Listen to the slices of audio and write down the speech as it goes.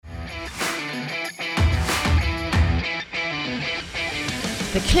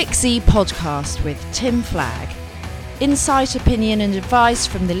The ClickZ podcast with Tim Flagg. Insight, opinion and advice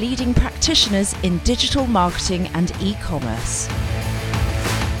from the leading practitioners in digital marketing and e-commerce.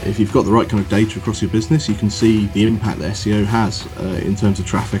 If you've got the right kind of data across your business, you can see the impact that SEO has in terms of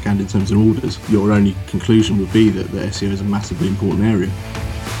traffic and in terms of orders. Your only conclusion would be that the SEO is a massively important area.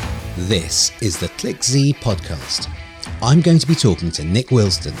 This is the ClickZ podcast. I'm going to be talking to Nick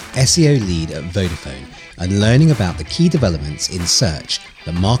Wilsdon, SEO lead at Vodafone, and learning about the key developments in search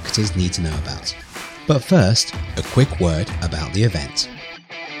that marketers need to know about. But first, a quick word about the event.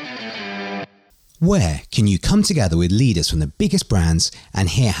 Where can you come together with leaders from the biggest brands and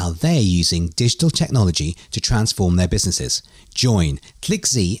hear how they're using digital technology to transform their businesses? Join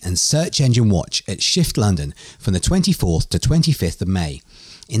ClickZ and Search Engine Watch at Shift London from the 24th to 25th of May.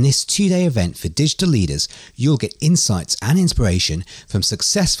 In this two-day event for digital leaders, you'll get insights and inspiration from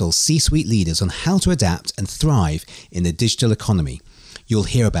successful C-suite leaders on how to adapt and thrive in the digital economy. You'll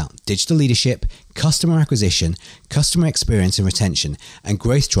hear about digital leadership, customer acquisition, customer experience and retention, and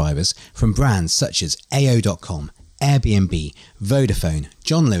growth drivers from brands such as AO.com, Airbnb, Vodafone,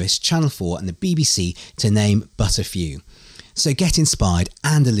 John Lewis, Channel 4 and the BBC, to name but a few. So get inspired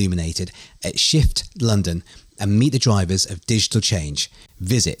and illuminated at Shift London and meet the drivers of digital change.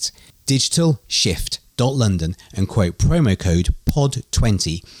 Visit digitalshift.london and quote promo code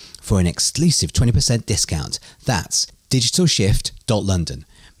POD20 for an exclusive 20% discount. That's digitalshift.london.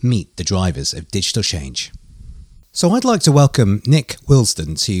 Meet the drivers of digital change. So I'd like to welcome Nick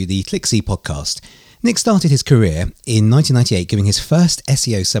Wilsdon to the ClickZ podcast. Nick started his career in 1998 giving his first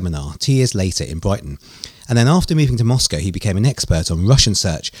SEO seminar 2 years later in Brighton. And then after moving to Moscow, he became an expert on Russian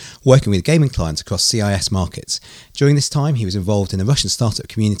search, working with gaming clients across CIS markets. During this time, he was involved in the Russian startup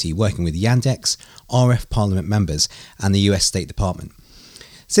community, working with Yandex, RF Parliament members, and the US State Department.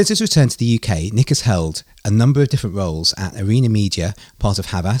 Since his return to the UK, Nick has held a number of different roles at Arena Media, part of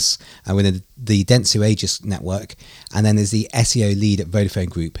Havas, and within the Dentsu Aegis network, and then as the SEO lead at Vodafone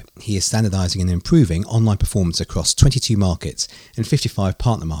Group. He is standardising and improving online performance across 22 markets and 55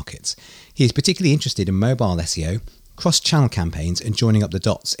 partner markets. He is particularly interested in mobile SEO, cross-channel campaigns and joining up the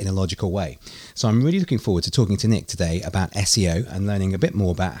dots in a logical way. So I'm really looking forward to talking to Nick today about SEO and learning a bit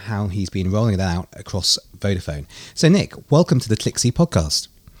more about how he's been rolling that out across Vodafone. So Nick, welcome to the ClickZ podcast.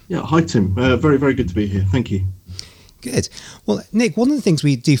 Yeah, hi Tim. Very, very good to be here. Thank you. Good. Well, Nick, one of the things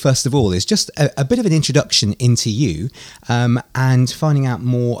we do first of all is just a bit of an introduction into you and finding out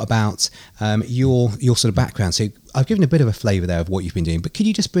more about your sort of background. So I've given a bit of a flavour there of what you've been doing, but could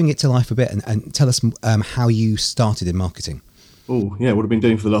you just bring it to life a bit and tell us how you started in marketing? Oh, yeah, what I've been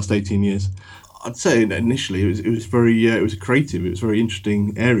doing for the last 18 years. I'd say initially it was very it was creative. It was a very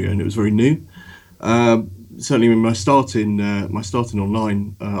interesting area and it was very new. Certainly, when my starting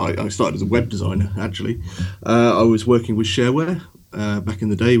online, I started as a web designer. Actually, I was working with shareware back in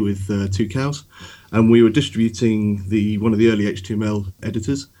the day with 2 Cows, and we were distributing one of the early HTML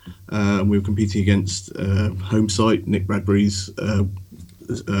editors. And we were competing against Homesite, Nick Bradbury's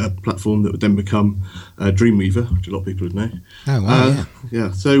platform that would then become Dreamweaver, which a lot of people would know. Oh wow!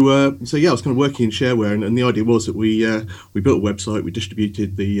 Yeah. So I was kind of working in shareware, and the idea was that we built a website, we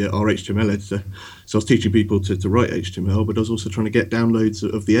distributed our HTML editor. So I was teaching people to write HTML, but I was also trying to get downloads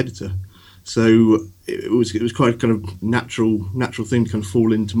of the editor. So it was quite a kind of natural thing to kind of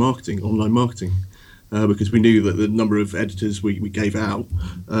fall into marketing, online marketing. Because we knew that the number of editors we gave out,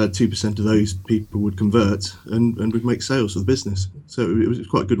 2% of those people would convert and would make sales for the business. So it was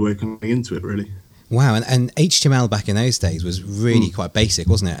quite a good way of coming into it, really. Wow, and HTML back in those days was really quite basic,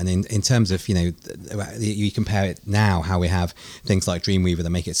 wasn't it? And in terms of, you compare it now, how we have things like Dreamweaver that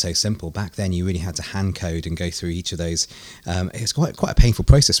make it so simple. Back then, you really had to hand code and go through each of those. It's quite a painful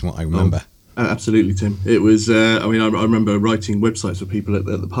process from what I remember. Absolutely, Tim. It was. I remember writing websites for people at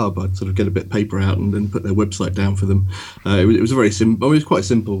the pub. I'd sort of get a bit of paper out and then put their website down for them. It was a very simple. It was quite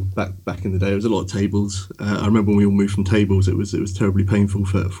simple back in the day. There was a lot of tables. I remember when we all moved from tables. It was terribly painful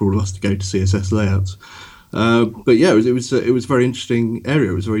for all of us to go to CSS layouts. But yeah, it was a very interesting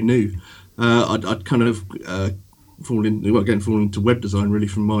area. It was very new. I'd kind of fallen into web design really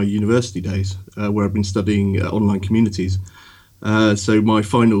from my university days, where I've been studying online communities. So my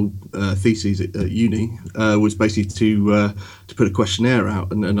final thesis at uni was basically to put a questionnaire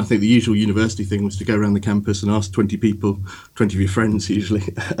out, and I think the usual university thing was to go around the campus and ask 20 people, 20 of your friends usually,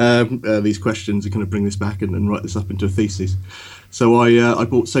 these questions and kind of bring this back and write this up into a thesis. So I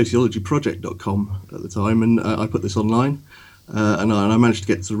bought sociologyproject.com at the time, and I put this online. And I managed to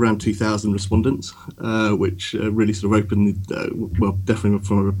get to around 2,000 respondents, which really sort of opened, definitely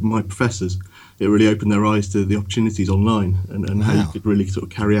for my professors, it really opened their eyes to the opportunities online and how you could really sort of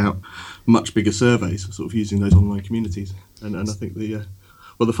carry out much bigger surveys, sort of using those online communities. And I think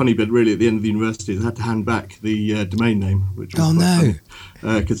Well, the funny bit really at the end of the university is I had to hand back the domain name, which was funny.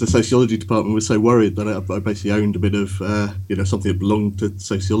 Because the sociology department was so worried that I basically owned a bit of something that belonged to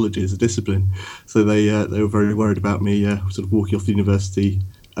sociology as a discipline. So they were very worried about me sort of walking off the university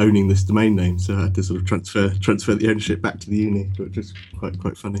owning this domain name. So I had to sort of transfer the ownership back to the uni, which is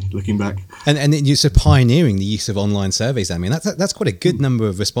quite funny looking back. And you're sort of pioneering the use of online surveys. I mean, that's quite a good number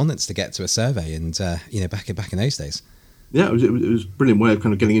of respondents to get to a survey, and back in those days. Yeah, it was a brilliant way of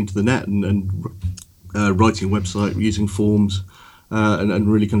kind of getting into the net and writing a website, using forms,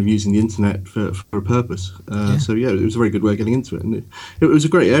 and really kind of using the internet for a purpose. So yeah, it was a very good way of getting into it, and it was a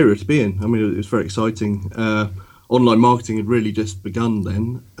great area to be in. I mean, it was very exciting. Online marketing had really just begun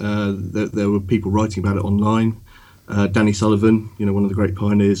then. There were people writing about it online. Danny Sullivan, one of the great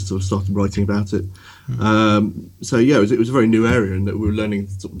pioneers, sort of started writing about it. So yeah, it was a very new area, and that we were learning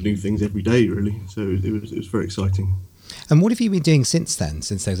sort of new things every day, really. So it was very exciting. And what have you been doing since then,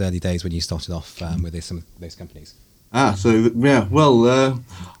 since those early days when you started off with some of those companies? I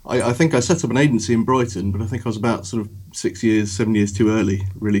think I set up an agency in Brighton, but I think I was about sort of 7 years too early,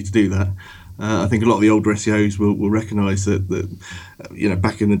 really, to do that. I think a lot of the older SEOs will recognise that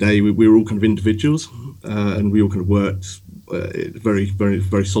back in the day we were all kind of individuals, and we all kind of worked in a very, very,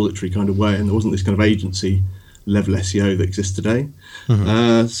 very solitary kind of way, and there wasn't this kind of agency level SEO that exists today.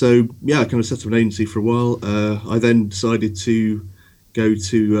 So yeah, I kind of set up an agency for a while. I then decided to go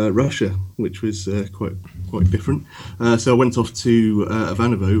to Russia, which was quite different. So I went off to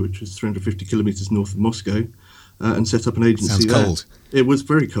Ivanovo, which was 350 kilometres north of Moscow, and set up an agency. Sounds cold. It was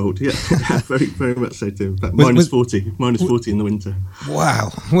very cold, yeah. Very, very much so too. In fact, minus 40 in the winter.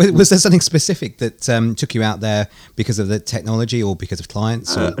 Wow. Was there something specific that took you out there because of the technology or because of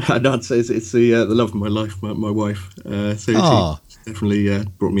clients? I'd say it's the love of my life, my wife. So she definitely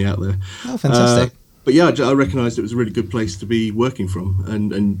brought me out there. Oh, fantastic. But yeah, I recognised it was a really good place to be working from,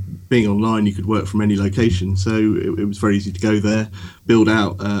 and being online, you could work from any location. So it was very easy to go there, build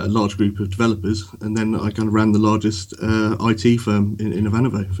out a large group of developers, and then I kind of ran the largest IT firm in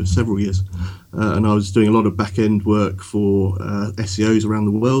Ivanovo for several years. And I was doing a lot of back-end work for SEOs around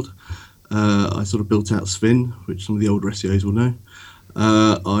the world. I sort of built out Spin, which some of the older SEOs will know.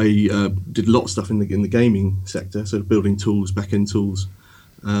 I did a lot of stuff in the gaming sector, so building tools, back-end tools.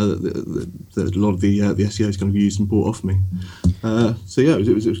 That a lot of the SEOs kind of used and bought off me. So yeah,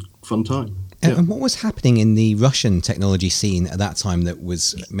 it was a fun time. And what was happening in the Russian technology scene at that time that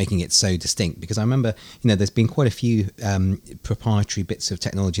was making it so distinct? Because I remember, there's been quite a few proprietary bits of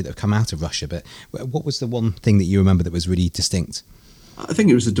technology that have come out of Russia, but what was the one thing that you remember that was really distinct? I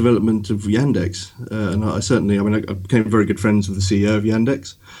think it was the development of Yandex, and I became very good friends with the CEO of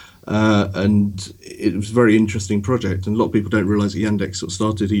Yandex. And it was a very interesting project, and a lot of people don't realise that Yandex sort of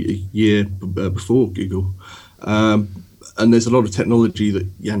started a year before Google. And there's a lot of technology that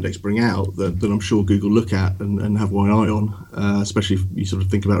Yandex bring out that I'm sure Google look at and have one eye on, especially if you sort of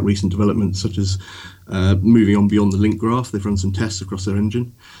think about recent developments such as moving on beyond the link graph. They've run some tests across their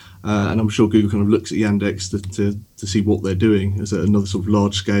engine. And I'm sure Google kind of looks at Yandex to see what they're doing as another sort of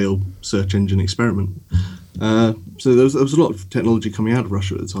large-scale search engine experiment. So there was a lot of technology coming out of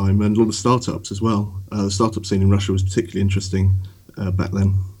Russia at the time, and a lot of startups as well. The startup scene in Russia was particularly interesting back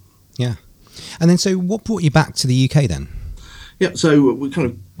then. Yeah. And then, so what brought you back to the UK then? Yeah, so we kind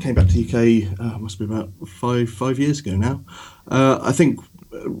of came back to the UK, must be about five years ago now. I think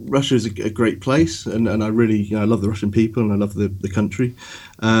Russia is a great place, and I really I love the Russian people and I love the country.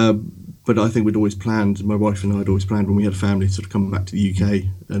 But I think we'd always planned, my wife and I had always planned when we had a family to sort of come back to the UK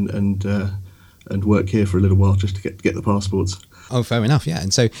and work here for a little while just to get the passports. Oh, fair enough, yeah.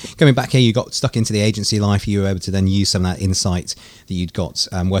 And so coming back here, you got stuck into the agency life. You were able to then use some of that insight that you'd got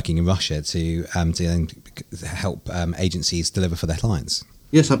working in Russia to then help agencies deliver for their clients.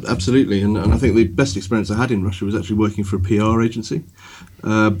 Yes, absolutely. And I think the best experience I had in Russia was actually working for a PR agency,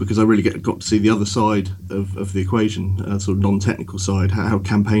 because I really got to see the other side of the equation, sort of non-technical side, how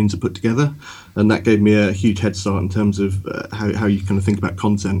campaigns are put together. And that gave me a huge head start in terms of how you kind of think about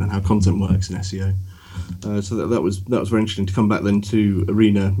content and how content works in SEO. So that was very interesting to come back then to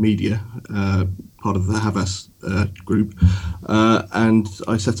Arena Media, part of the Havas group, and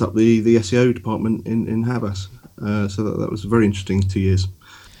I set up the SEO department in Havas. So that was a very interesting 2 years.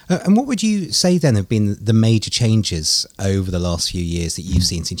 And what would you say then have been the major changes over the last few years that you've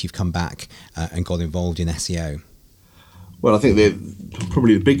seen since you've come back and got involved in SEO? Well, I think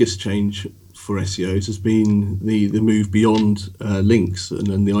probably the biggest change for SEOs has been the move beyond links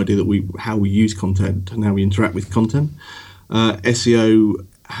and the idea that how we use content and how we interact with content. SEO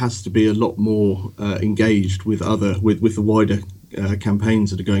has to be a lot more engaged with the wider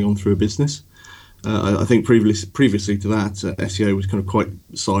campaigns that are going on through a business. I think previously to that, SEO was kind of quite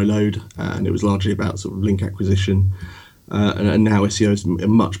siloed, and it was largely about sort of link acquisition. And now SEO is a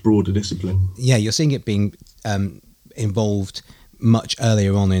much broader discipline. Yeah, you're seeing it being involved much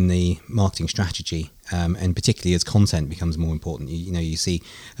earlier on in the marketing strategy, and particularly as content becomes more important. You see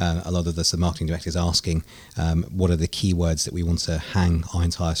a lot of the marketing directors asking, what are the keywords that we want to hang our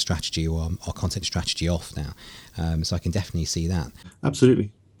entire strategy or our content strategy off now? So I can definitely see that.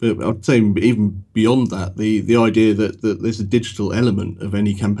 Absolutely. But I'd say even beyond that, the idea that there's a digital element of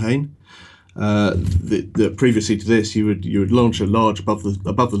any campaign. That previously to this, you would launch a large above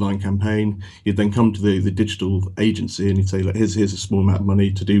the line campaign. You'd then come to the digital agency and you'd say, look, here's a small amount of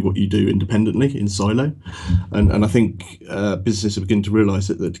money to do what you do independently in silo. And I think businesses are beginning to realise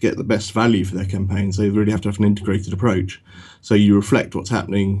that to get the best value for their campaigns, they really have to have an integrated approach. So you reflect what's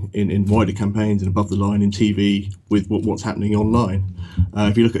happening in wider campaigns and above the line in TV with what's happening online.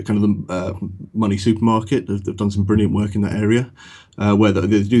 If you look at kind of the Money Supermarket, they've done some brilliant work in that area, where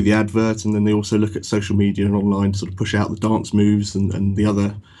they do the advert and then they also look at social media and online to sort of push out the dance moves and the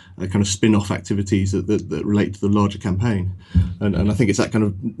other kind of spin-off activities that relate to the larger campaign. And I think it's that kind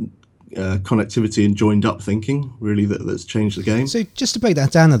of connectivity and joined up thinking really that's changed the game. So just to break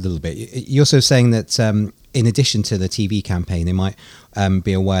that down a little bit, you're also saying that in addition to the TV campaign, they might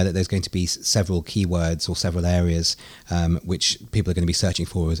be aware that there's going to be several keywords or several areas which people are going to be searching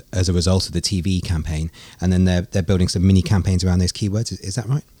for as a result of the TV campaign, and then they're building some mini campaigns around those keywords. Is that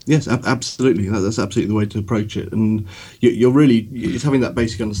right? Yes, absolutely. That's absolutely the way to approach it. And it's having that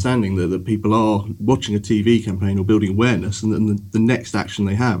basic understanding that people are watching a TV campaign or building awareness, and then the next action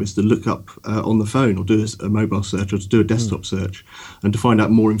they have is to look up on the phone or do a mobile search or to do a desktop search and to find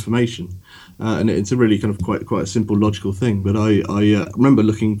out more information. And it's a really kind of quite a simple, logical thing. But I remember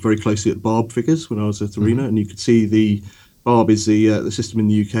looking very closely at BARB figures when I was at Arena, and you could see the BARB is the system in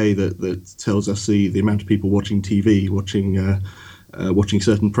the UK that tells us the amount of people watching TV, watching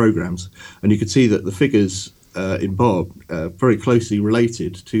certain programs, and you could see that the figures in BARB very closely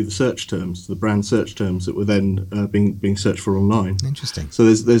related to the search terms, the brand search terms that were then being searched for online. Interesting.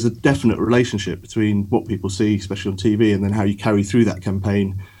 So there's a definite relationship between what people see, especially on TV, and then how you carry through that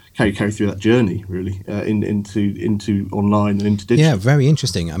campaign. Carry through that journey really into online and into digital. Yeah, very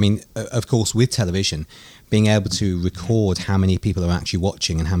interesting. I mean, of course, with television, being able to record how many people are actually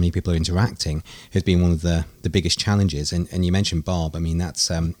watching and how many people are interacting has been one of the biggest challenges. And you mentioned BARB. I mean, that's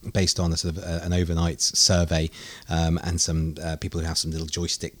based on a sort of an overnight survey and some people who have some little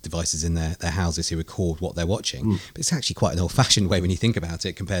joystick devices in their houses who record what they're watching. But it's actually quite an old-fashioned way when you think about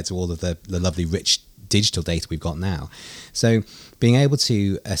it compared to all of the lovely rich digital data we've got now. So being able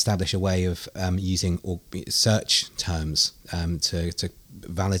to establish a way of using or search terms to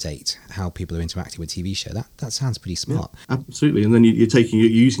validate how people are interacting with TV show, that sounds pretty smart. Yeah, absolutely. And then you're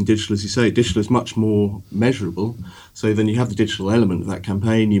using digital, as you say. Digital is much more measurable. So then you have the digital element of that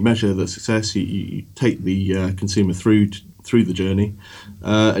campaign. You measure the success. You take the consumer through the journey,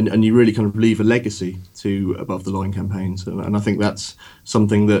 and you really kind of leave a legacy to above the line campaigns. And I think that's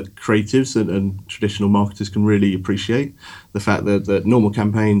something that creatives and traditional marketers can really appreciate. The fact that normal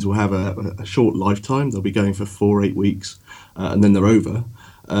campaigns will have a short lifetime. They'll be going for 4-8 weeks, and then they're over.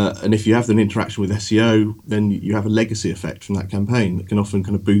 And if you have an interaction with SEO, then you have a legacy effect from that campaign that can often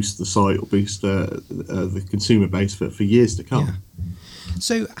kind of boost the site or boost the consumer base for years to come. Yeah.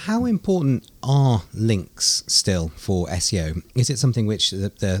 So how important are links still for SEO? Is it something which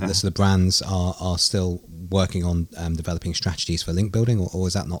the sort of brands are still working on developing strategies for link building, or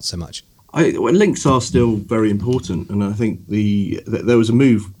is that not so much? Links are still very important, and I think there was a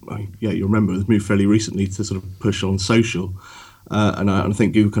move, you remember, the move fairly recently to sort of push on social, and I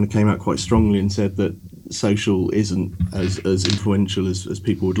think Google kind of came out quite strongly and said that social isn't as influential as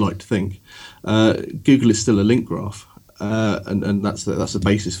people would like to think. Google is still a link graph. And that's the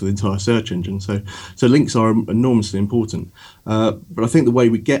basis for the entire search engine. So links are enormously important. But I think the way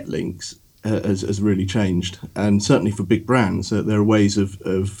we get links has really changed. And certainly for big brands, there are ways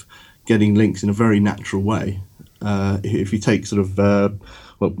of getting links in a very natural way. If you take sort of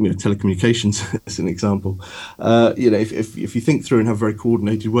telecommunications as an example, if you think through and have a very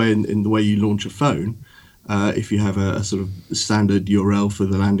coordinated way in the way you launch a phone. If you have a sort of standard URL for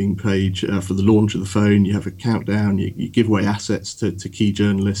the landing page, for the launch of the phone, you have a countdown, you give away assets to key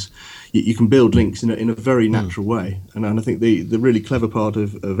journalists, you can build links in a very natural way. And I think the really clever part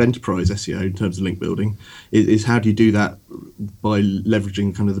of enterprise SEO in terms of link building is how do you do that by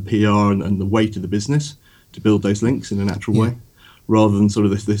leveraging kind of the PR and the weight of the business to build those links in a natural way, rather than sort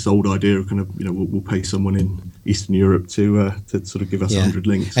of this old idea of kind of, we'll pay someone in Eastern Europe to sort of give us 100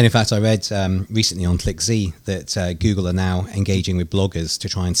 links. And in fact, I read recently on ClickZ that Google are now engaging with bloggers to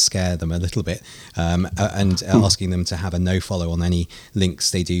try and scare them a little bit, and asking them to have a no-follow on any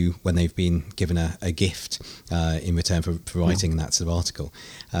links they do when they've been given a gift in return for writing that sort of article.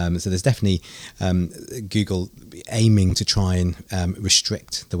 So there's definitely Google aiming to try and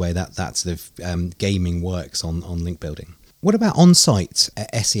restrict the way that sort of gaming works on link building. What about on-site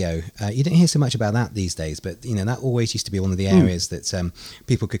SEO? You don't hear so much about that these days, but that always used to be one of the areas that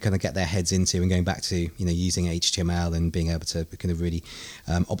people could kind of get their heads into, and going back to using HTML and being able to kind of really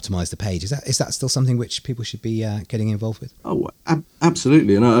optimize the page. Is that still something which people should be getting involved with? Oh,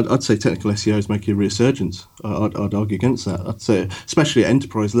 absolutely, and I'd say technical SEO is making a resurgence. I'd argue against that. I'd say, especially at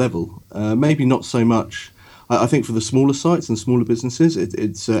enterprise level, maybe not so much. I think for the smaller sites and smaller businesses,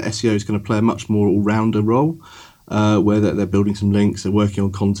 it's SEO is going to play a much more all-rounder role. Where they're building some links, they're working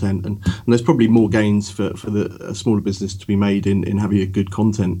on content, and there's probably more gains for a smaller business to be made in having a good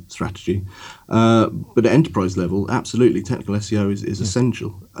content strategy. But at enterprise level, absolutely, technical SEO is essential.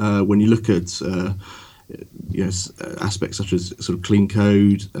 When you look at aspects such as sort of clean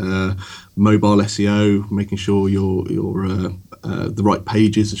code, mobile SEO, making sure your the right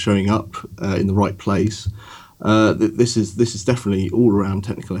pages are showing up in the right place. This is definitely all around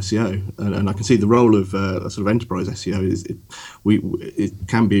technical SEO, and I can see the role of sort of enterprise SEO it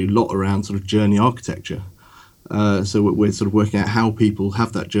can be a lot around sort of journey architecture. So we're sort of working out how people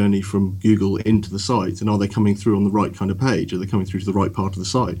have that journey from Google into the site, and are they coming through on the right kind of page? Are they coming through to the right part of the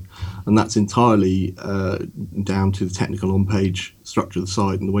site? And that's entirely down to the technical on-page structure of the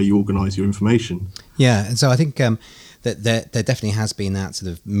site and the way you organise your information. Yeah, and so I think that there definitely has been that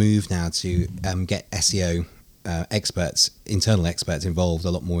sort of move now to get SEO internal experts involved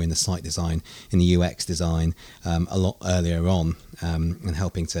a lot more in the site design, in the UX design, a lot earlier on, and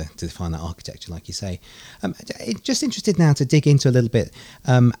helping to define that architecture, like you say. Just interested now to dig into a little bit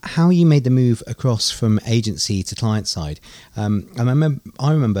how you made the move across from agency to client side. I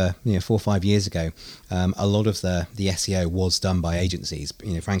remember 4 or 5 years ago, a lot of the SEO was done by agencies.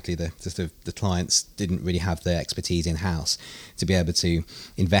 Frankly, the clients didn't really have the expertise in house to be able to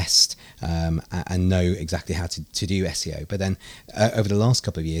invest and know exactly how to do SEO. But then over the last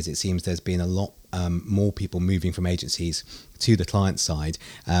couple of years, it seems there's been a lot more people moving from agencies to the client side,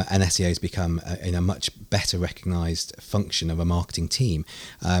 and SEO has become a much better recognised function of a marketing team.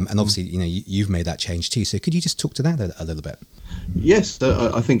 And obviously, you've made that change too. So could you just talk to that a little bit? Yes,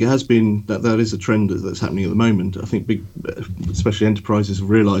 I think it has been that is a trend that's happening at the moment. I think especially enterprises have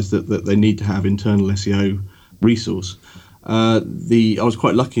realised that they need to have internal SEO resource. I was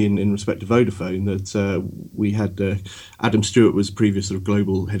quite lucky in respect to Vodafone that we had Adam Stewart was previous sort of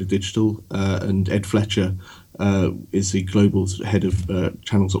global head of digital, and Ed Fletcher is the global head of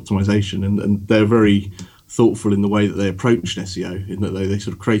channels optimization, and they're very thoughtful in the way that they approached SEO, in that they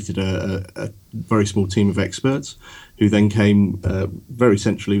sort of created a very small team of experts who then came very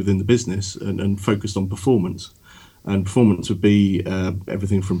centrally within the business and focused on performance. And performance would be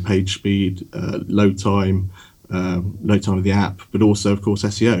everything from page speed, load time of the app, but also, of course,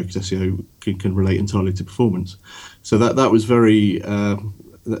 SEO, because SEO can relate entirely to performance. So that was very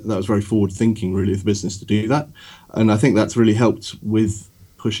forward thinking, really, of the business to do that, and I think that's really helped with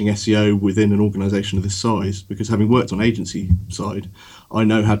pushing SEO within an organisation of this size. Because having worked on agency side, I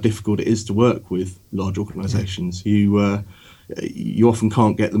know how difficult it is to work with large organisations. You often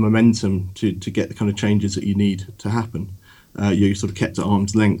can't get the momentum to get the kind of changes that you need to happen. You're sort of kept at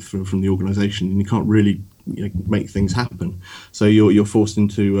arm's length from the organisation, and you can't really make things happen. So you're forced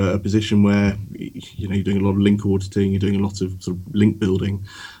into a position where you're doing a lot of link auditing, you're doing a lot of sort of link building,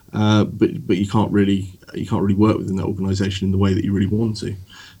 but you can't really work within that organisation in the way that you really want to.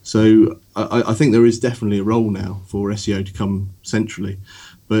 So I think there is definitely a role now for SEO to come centrally,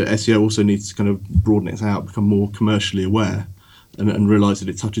 but SEO also needs to kind of broaden it out, become more commercially aware, and realise that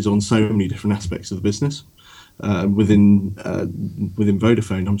it touches on so many different aspects of the business. Within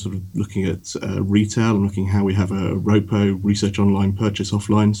Vodafone, I'm sort of looking at retail. I'm looking how we have a ROPO, research online, purchase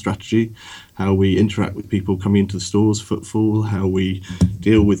offline strategy, how we interact with people coming into the stores, footfall, how we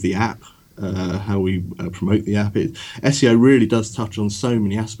deal with the app, how we promote the app. SEO really does touch on so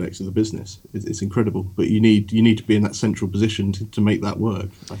many aspects of the business. It's incredible, but you need to be in that central position to make that work,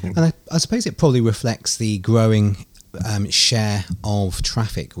 I think. And I suppose it probably reflects the growing share of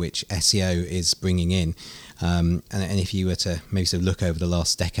traffic which SEO is bringing in. And if you were to maybe sort of look over the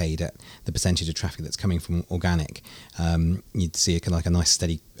last decade at the percentage of traffic that's coming from organic, you'd see a nice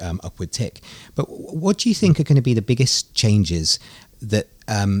steady upward tick. But what do you think are going to be the biggest changes that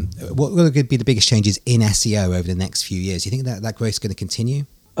what will be the biggest changes in SEO over the next few years? Do you think that growth is going to continue?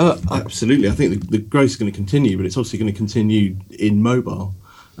 Absolutely. I think the growth is going to continue, but it's obviously going to continue in mobile.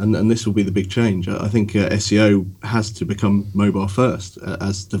 And this will be the big change. I think SEO has to become mobile first,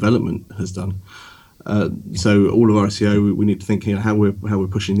 as development has done. So all of our SEO, we need to think how we're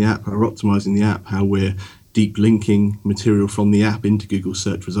pushing the app, how we're optimizing the app, how we're deep linking material from the app into Google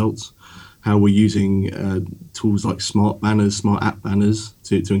search results, how we're using tools like smart banners, smart app banners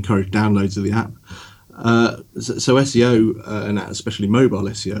to encourage downloads of the app. So SEO, and especially mobile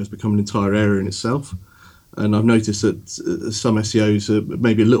SEO, has become an entire area in itself. And I've noticed that some SEOs are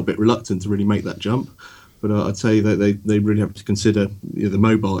maybe a little bit reluctant to really make that jump. But I'd say that they really have to consider the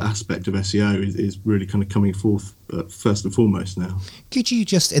mobile aspect of SEO is really kind of coming forth first and foremost now. Could you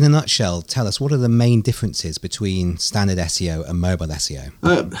just, in a nutshell, tell us what are the main differences between standard SEO and mobile SEO?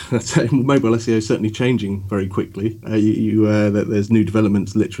 I'd say mobile SEO is certainly changing very quickly. There's new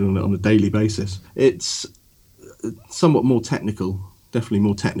developments literally on a daily basis. It's somewhat more technical, definitely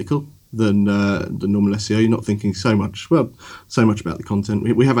more technical than normal SEO. You're not thinking so much about the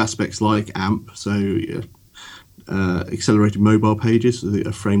content. We have aspects like AMP, so accelerated mobile pages,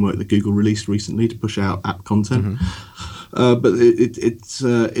 a framework that Google released recently to push out app content. Mm-hmm. But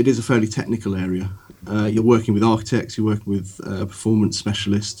it is a fairly technical area. You're working with architects, you're working with performance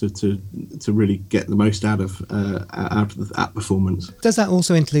specialists to really get the most out of the app performance. Does that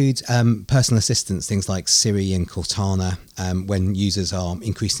also include personal assistants, things like Siri and Cortana, when users are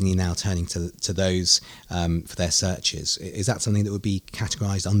increasingly now turning to those for their searches? Is that something that would be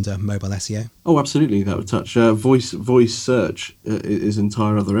categorised under mobile SEO? Oh, absolutely, that would touch. Voice search is an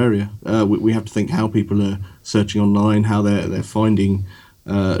entire other area. We have to think how people are searching online, how they're finding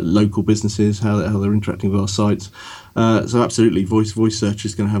local businesses, how they're interacting with our sites. So absolutely, voice search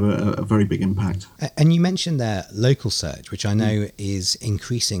is going to have a very big impact. And you mentioned there local search, which I know is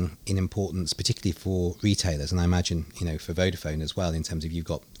increasing in importance, particularly for retailers, and I imagine for Vodafone as well, in terms of you've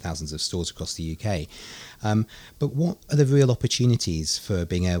got thousands of stores across the UK. But what are the real opportunities for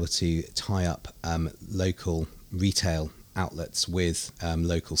being able to tie up local retail outlets with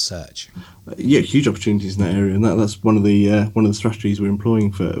local search? Yeah, huge opportunities in that area, and that's one of the strategies we're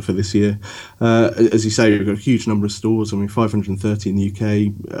employing for this year. As you say, we've got a huge number of stores. 530 in the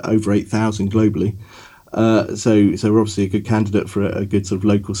UK, over 8,000 globally. So we're obviously a good candidate for a good sort of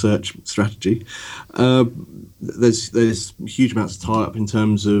local search strategy. There's huge amounts to tie up in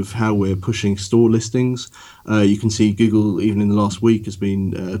terms of how we're pushing store listings. You can see Google, even in the last week, has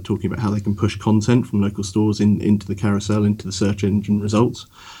been talking about how they can push content from local stores into the carousel, into the search engine results.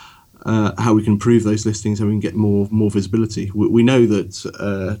 How we can improve those listings, how we can get more visibility. We know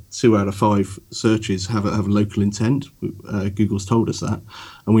that 2 out of 5 searches have a local intent. Google's told us that,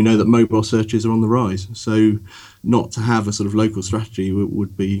 and we know that mobile searches are on the rise. So, not to have a sort of local strategy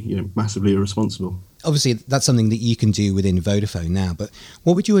would be massively irresponsible. Obviously, that's something that you can do within Vodafone now, but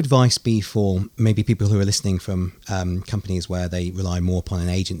what would your advice be for maybe people who are listening from companies where they rely more upon an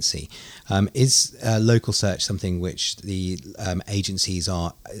agency? Is local search something which the agencies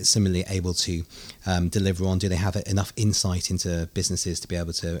are similarly able to deliver on? Do they have enough insight into businesses to be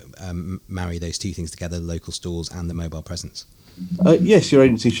able to marry those two things together, local stores and the mobile presence? Yes, your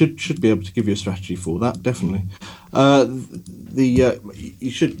agency should be able to give you a strategy for that, definitely. You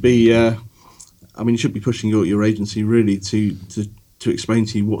should be... you should be pushing your agency really to explain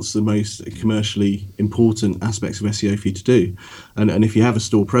to you what's the most commercially important aspects of SEO for you to do. And if you have a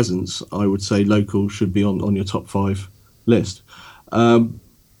store presence, I would say local should be on your top 5 list.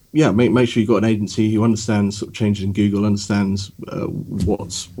 Make sure you've got an agency who understands sort of changes in Google, understands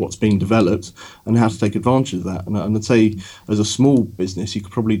what's being developed and how to take advantage of that. And I'd say as a small business, you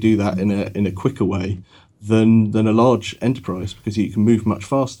could probably do that in a quicker way than a large enterprise, because you can move much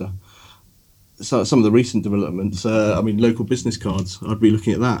faster. So some of the recent developments, local business cards, I'd be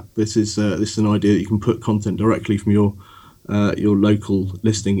looking at that. This is an idea that you can put content directly from your local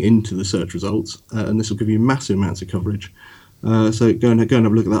listing into the search results, and this will give you massive amounts of coverage. So go and have a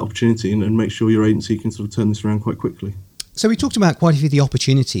look at that opportunity and make sure your agency can sort of turn this around quite quickly. So we talked about quite a few of the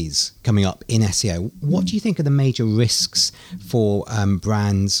opportunities coming up in SEO. What do you think are the major risks for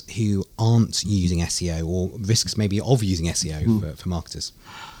brands who aren't using SEO, or risks maybe of using SEO for marketers?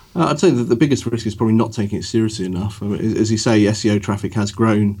 I'd say that the biggest risk is probably not taking it seriously enough. As you say, SEO traffic has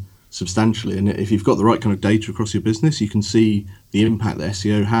grown substantially, and if you've got the right kind of data across your business, you can see the impact that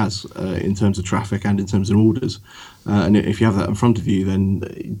SEO has in terms of traffic and in terms of orders. And if you have that in front of you,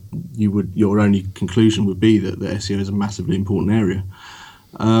 then your only conclusion would be that SEO is a massively important area.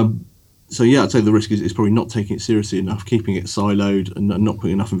 I'd say the risk is probably not taking it seriously enough, keeping it siloed and not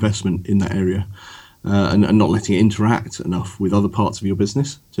putting enough investment in that area. and not letting it interact enough with other parts of your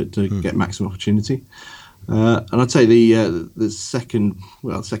business to get maximum opportunity. And I'd say the second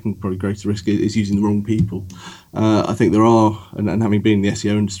probably greatest risk is using the wrong people. I think there are, and having been in the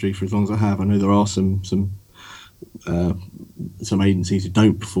SEO industry for as long as I have, I know there are some agencies who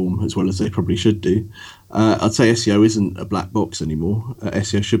don't perform as well as they probably should do. I'd say SEO isn't a black box anymore.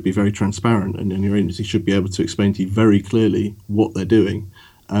 SEO should be very transparent, and your agency should be able to explain to you very clearly what they're doing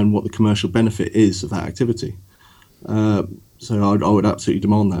and what the commercial benefit is of that activity. So I would absolutely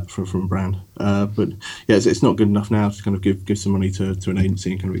demand that from a brand. But yeah, it's not good enough now to kind of give some money to an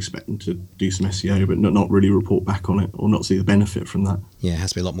agency and kind of expect them to do some SEO, but not really report back on it or not see the benefit from that. Yeah, it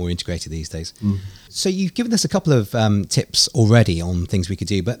has to be a lot more integrated these days. So you've given us a couple of tips already on things we could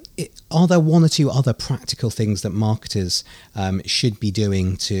do, but are there one or two other practical things that marketers should be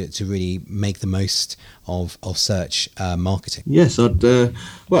doing to really make the most of search marketing? Yes, I'd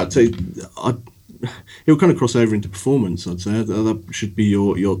say it'll kind of cross over into performance. I'd say that should be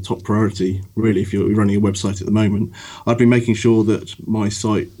your top priority, really. If you're running a website at the moment, I'd be making sure that my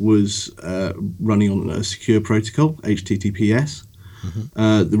site was running on a secure protocol, HTTPS.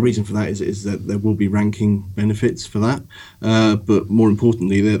 The reason for that is that there will be ranking benefits for that, but more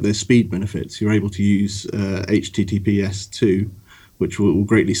importantly, there's speed benefits. You're able to use HTTPS 2, which will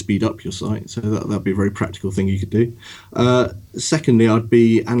greatly speed up your site. So that'd be a very practical thing you could do. Secondly, I'd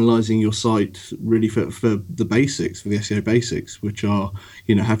be analysing your site really for the basics, for the SEO basics, which are,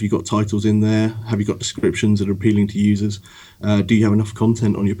 have you got titles in there? Have you got descriptions that are appealing to users? Do you have enough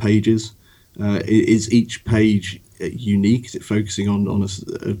content on your pages? Is each page unique? Is it focusing on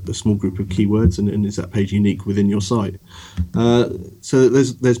a small group of keywords, and is that page unique within your site? So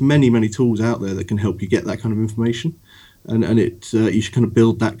there's many tools out there that can help you get that kind of information. And you should kind of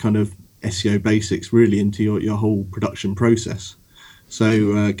build that kind of SEO basics really into your whole production process.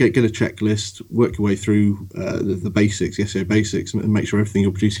 So get a checklist, work your way through the basics, the SEO basics, and make sure everything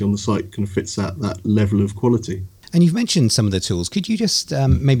you're producing on the site kind of fits that level of quality. And you've mentioned some of the tools. Could you just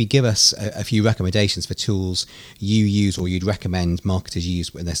maybe give us a few recommendations for tools you use or you'd recommend marketers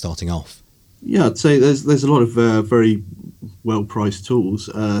use when they're starting off? Yeah, I'd say there's a lot of very well-priced tools,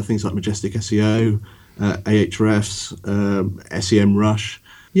 things like Majestic SEO, Ahrefs, SEMrush.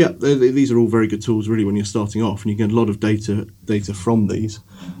 Yeah, these are all very good tools really when you're starting off, and you get a lot of data from these.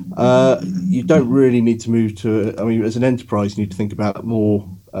 You don't really need to move to, as an enterprise, you need to think about more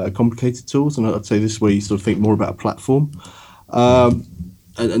complicated tools, and I'd say this is where you sort of think more about a platform.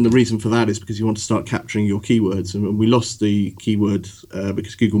 And the reason for that is because you want to start capturing your keywords. And we lost the keyword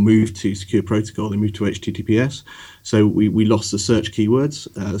because Google moved to secure protocol. They moved to HTTPS. So we lost the search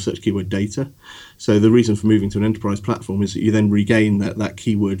keywords, the search keyword data. So the reason for moving to an enterprise platform is that you then regain that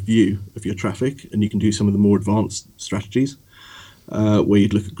keyword view of your traffic, and you can do some of the more advanced strategies where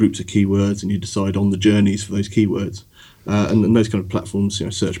you'd look at groups of keywords and you decide on the journeys for those keywords. And those kind of platforms,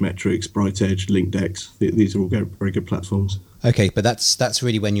 Searchmetrics, BrightEdge, LinkDex, these are all very good platforms. Okay, but that's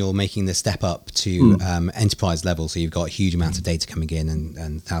really when you're making the step up to enterprise level, so you've got a huge amount of data coming in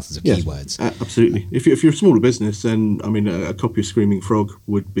and thousands of keywords. Absolutely. If you're a smaller business, then a copy of Screaming Frog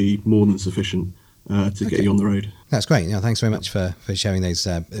would be more than sufficient to get you on the road. That's great. Thanks very much for sharing those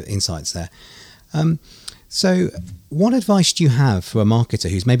insights there. So what advice do you have for a marketer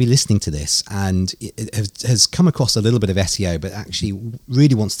who's maybe listening to this and has come across a little bit of SEO, but actually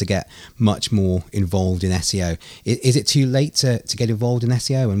really wants to get much more involved in SEO? Is it too late to get involved in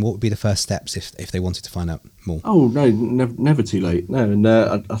SEO? And what would be the first steps if they wanted to find out more? Oh, no, never too late. No, and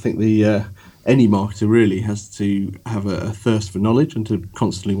I think any marketer really has to have a thirst for knowledge and to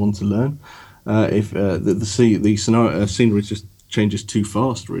constantly want to learn. If the scenery just changes too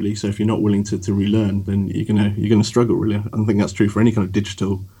fast, really. So if you're not willing to relearn, then you're gonna struggle, really. I think that's true for any kind of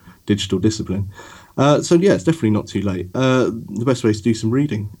digital discipline. So yeah, it's definitely not too late. The best way is to do some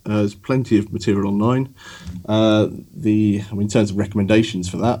reading. There's plenty of material online. In terms of recommendations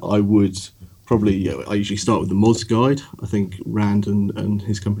for that, I usually start with the Moz guide. I think Rand and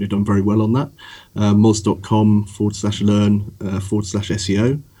his company have done very well on that.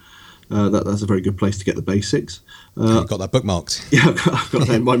 moz.com/learn/SEO. That's a very good place to get the basics. You've got that bookmarked. Yeah, I've got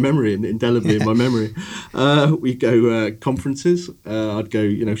that in my memory, indelibly in my memory. We go conferences. I'd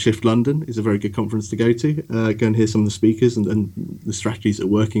go, Shift London is a very good conference to go to. Go and hear some of the speakers and the strategies that are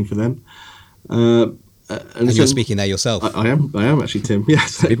working for them. And you're speaking there yourself. I am actually, Tim.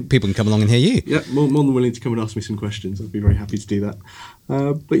 Yes. People can come along and hear you. Yeah, more than willing to come and ask me some questions. I'd be very happy to do that.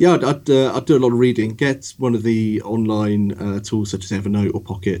 But yeah, I'd do a lot of reading. Get one of the online tools such as Evernote or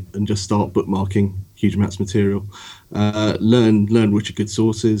Pocket and just start bookmarking huge amounts of material. Learn which are good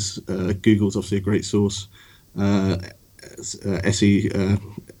sources. Google's obviously a great source. SE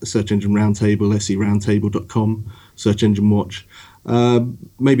Search Engine Roundtable, seroundtable.com, Search Engine Watch.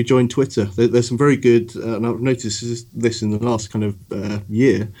 Maybe join Twitter. There's some very good, and I've noticed this in the last kind of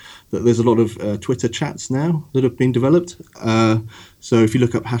year, that there's a lot of Twitter chats now that have been developed. So if you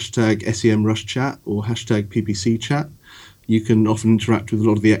look up hashtag SEMRushChat or hashtag PPC chat, you can often interact with a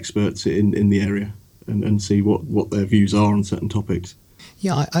lot of the experts in the area and see what their views are on certain topics.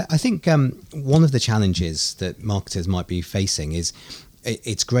 Yeah, I think one of the challenges that marketers might be facing is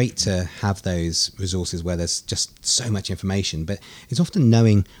it's great to have those resources where there's just so much information, but it's often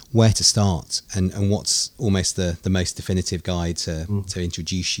knowing where to start and what's almost the most definitive guide to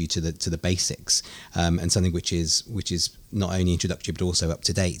introduce you to the basics, and something which is not only introductory but also up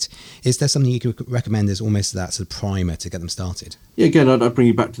to date. Is there something you could recommend as almost that sort of primer to get them started? Yeah, again, I'd bring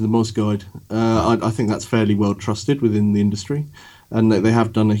you back to the Moz Guide. I think that's fairly well trusted within the industry. And they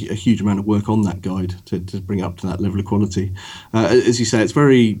have done a huge amount of work on that guide to bring it up to that level of quality. As you say, it's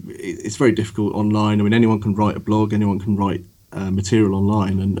very difficult online. I mean, anyone can write a blog, anyone can write material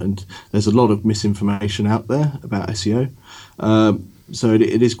online, and there's a lot of misinformation out there about SEO. So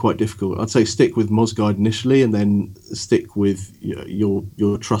it is quite difficult. I'd say stick with Moz Guide initially, and then stick with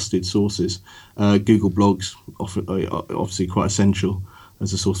your trusted sources. Google Blogs obviously quite essential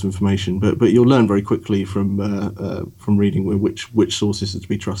as a source of information, but you'll learn very quickly from reading which sources are to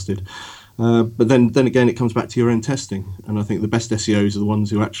be trusted. But then again, it comes back to your own testing, and I think the best SEOs are the ones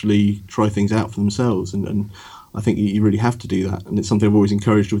who actually try things out for themselves, and I think you really have to do that, and it's something I've always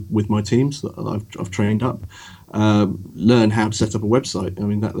encouraged with my teams that I've trained up. Learn how to set up a website. I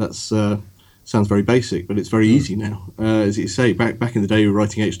mean that's sounds very basic, but it's very easy now. As you say, back in the day, we were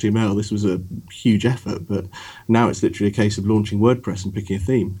writing HTML. This was a huge effort, but now it's literally a case of launching WordPress and picking a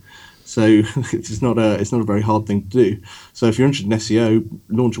theme. So it's not a very hard thing to do. So if you're interested in SEO,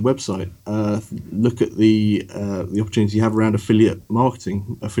 launch a website. Look at the opportunities you have around affiliate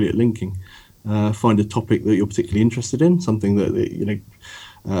marketing, affiliate linking. Find a topic that you're particularly interested in, something that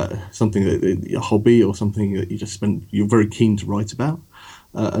a hobby or something that you're very keen to write about.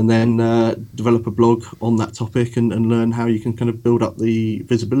 And then develop a blog on that topic and learn how you can kind of build up the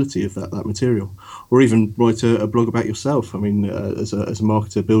visibility of that material, or even write a blog about yourself. I mean, as a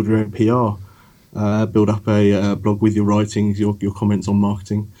marketer, build your own PR, build up a blog with your writings, your comments on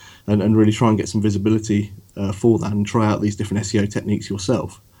marketing, and really try and get some visibility for that, and try out these different SEO techniques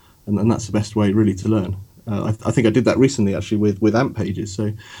yourself. And that's the best way really to learn. I think I did that recently actually with AMP pages.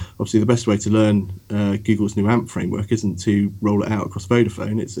 So obviously the best way to learn Google's new AMP framework isn't to roll it out across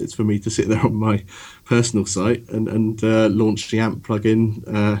Vodafone. It's for me to sit there on my personal site and launch the AMP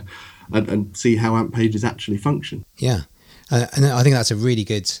plugin and see how AMP pages actually function. Yeah. And I think that's a really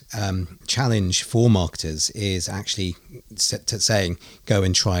good challenge for marketers, is actually saying, go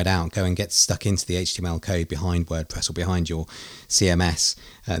and try it out, go and get stuck into the HTML code behind WordPress or behind your CMS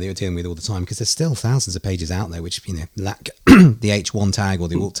that you're dealing with all the time, because there's still thousands of pages out there which lack the H1 tag or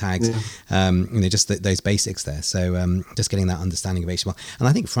the alt tags, just those basics there. So just getting that understanding of HTML. And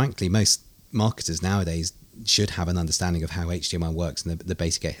I think, frankly, most marketers nowadays should have an understanding of how HTML works and the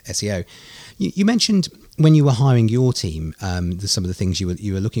basic SEO. You mentioned when you were hiring your team, some of the things you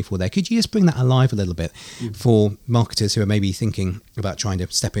were looking for there. Could you just bring that alive a little bit for marketers who are maybe thinking about trying to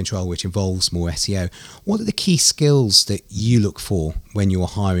step into a role which involves more SEO? What are the key skills that you look for when you're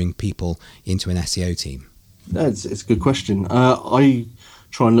hiring people into an SEO team? It's a good question. I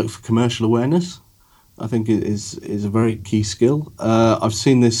try and look for commercial awareness. I think it is a very key skill. I've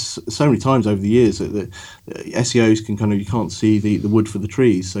seen this so many times over the years that SEOs you can't see the wood for the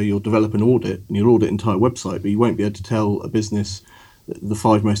trees. So you'll develop an audit and you'll audit an entire website, but you won't be able to tell a business the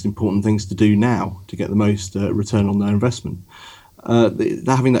 5 most important things to do now to get the most return on their investment.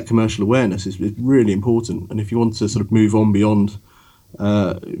 Having that commercial awareness is really important. And if you want to sort of move on beyond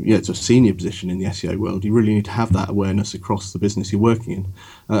to a senior position in the SEO world, you really need to have that awareness across the business you're working in,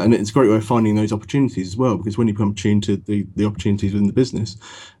 and it's a great way of finding those opportunities as well, because when you become tuned to the opportunities within the business,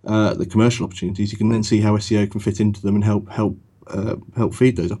 the commercial opportunities, you can then see how SEO can fit into them and help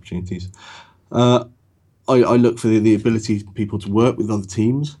feed those opportunities. I look for the ability for people to work with other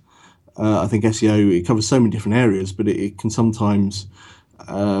teams. I think SEO, it covers so many different areas, but it can sometimes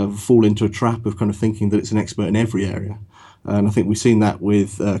fall into a trap of kind of thinking that it's an expert in every area. And I think we've seen that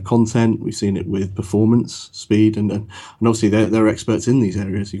with content, we've seen it with performance, speed, and obviously they're experts in these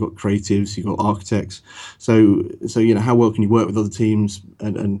areas. You've got creatives, you've got architects. So how well can you work with other teams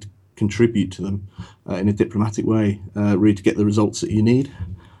and contribute to them in a diplomatic way, really to get the results that you need.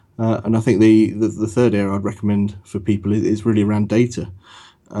 And I think the third area I'd recommend for people is really around data.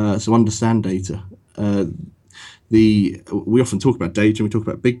 So understand data. we often talk about data and we talk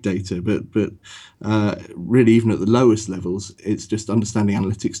about big data, but really even at the lowest levels, it's just understanding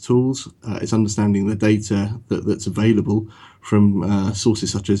analytics tools. It's understanding the data that's available from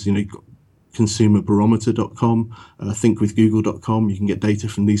sources such as, consumerbarometer.com, thinkwithgoogle.com. You can get data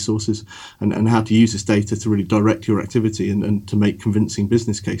from these sources, and how to use this data to really direct your activity and to make convincing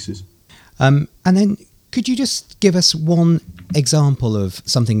business cases. And then could you just give us one example of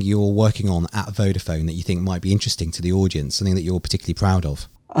something you're working on at Vodafone that you think might be interesting to the audience, something that you're particularly proud of?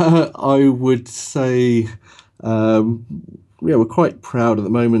 I would say, we're quite proud at the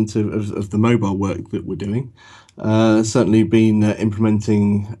moment of the mobile work that we're doing. Certainly been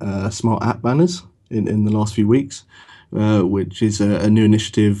implementing smart app banners in the last few weeks, which is a new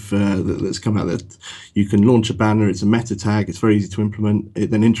initiative that's come out, that you can launch a banner. It's a meta tag. It's very easy to implement. It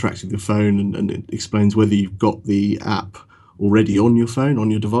then interacts with your phone and it explains whether you've got the app already on your phone,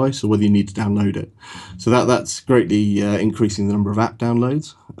 on your device, or whether you need to download it. So that's greatly increasing the number of app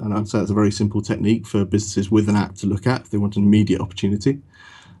downloads. And I'd say that's a very simple technique for businesses with an app to look at if they want an immediate opportunity.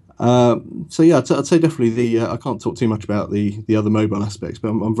 I'd say definitely I can't talk too much about the other mobile aspects, but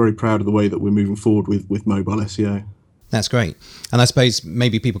I'm very proud of the way that we're moving forward with mobile SEO. That's great. And I suppose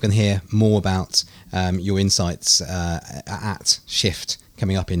maybe people can hear more about your insights at Shift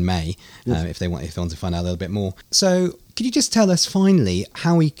coming up in May, yes, if they want to find out a little bit more. So could you just tell us finally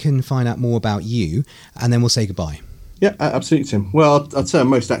how we can find out more about you, and then we'll say goodbye? Yeah, absolutely, Tim. Well, I'd say I'm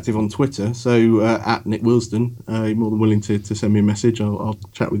most active on Twitter, so at Nick Wilsdon. You're more than willing to send me a message. I'll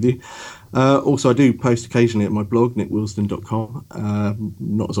chat with you. Also, I do post occasionally at my blog, nickwilsdon.com,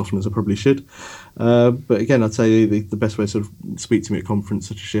 not as often as I probably should. But again, I'd say the best way to sort of speak to me at a conference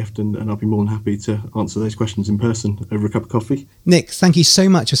such a Shift, and I'll be more than happy to answer those questions in person over a cup of coffee. Nick, thank you so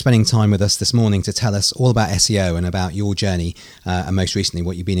much for spending time with us this morning to tell us all about SEO and about your journey, and most recently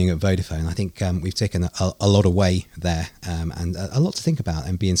what you've been doing at Vodafone. I think we've taken a lot away there, and a lot to think about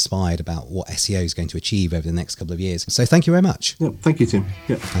and be inspired about what SEO is going to achieve over the next couple of years. So thank you very much. Yeah, thank you, Tim.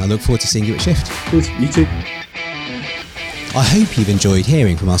 Yeah. And I look forward to seeing you at Shift. Cheers, you too. I hope you've enjoyed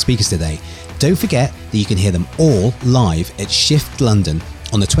hearing from our speakers today. Don't forget that you can hear them all live at Shift London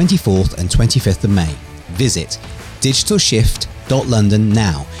on the 24th and 25th of May. Visit digitalshift.london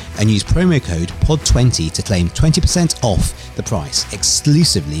now and use promo code POD20 to claim 20% off the price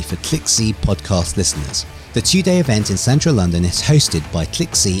exclusively for ClickC podcast listeners. The 2-day event in central London is hosted by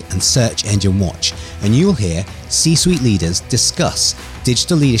ClickC and Search Engine Watch, and you'll hear C-suite leaders discuss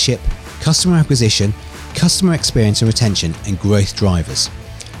digital leadership, customer acquisition, customer experience and retention, and growth drivers.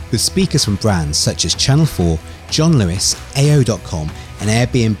 With speakers from brands such as Channel 4, John Lewis, AO.com and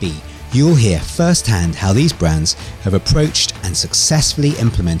Airbnb, you'll hear firsthand how these brands have approached and successfully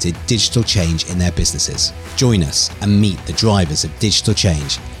implemented digital change in their businesses. Join us and meet the drivers of digital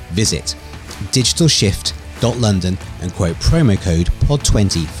change. Visit digitalshift.london and quote promo code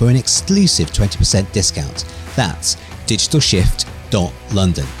POD20 for an exclusive 20% discount. That's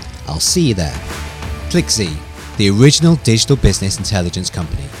digitalshift.london. I'll see you there. ClickC, the original digital business intelligence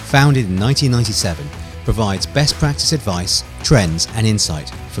company, founded in 1997, provides best practice advice, trends and insight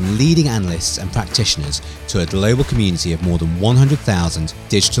from leading analysts and practitioners to a global community of more than 100,000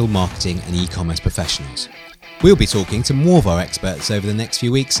 digital marketing and e-commerce professionals. We'll be talking to more of our experts over the next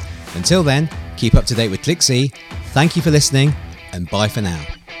few weeks. Until then, keep up to date with ClickC. Thank you for listening, and bye for now.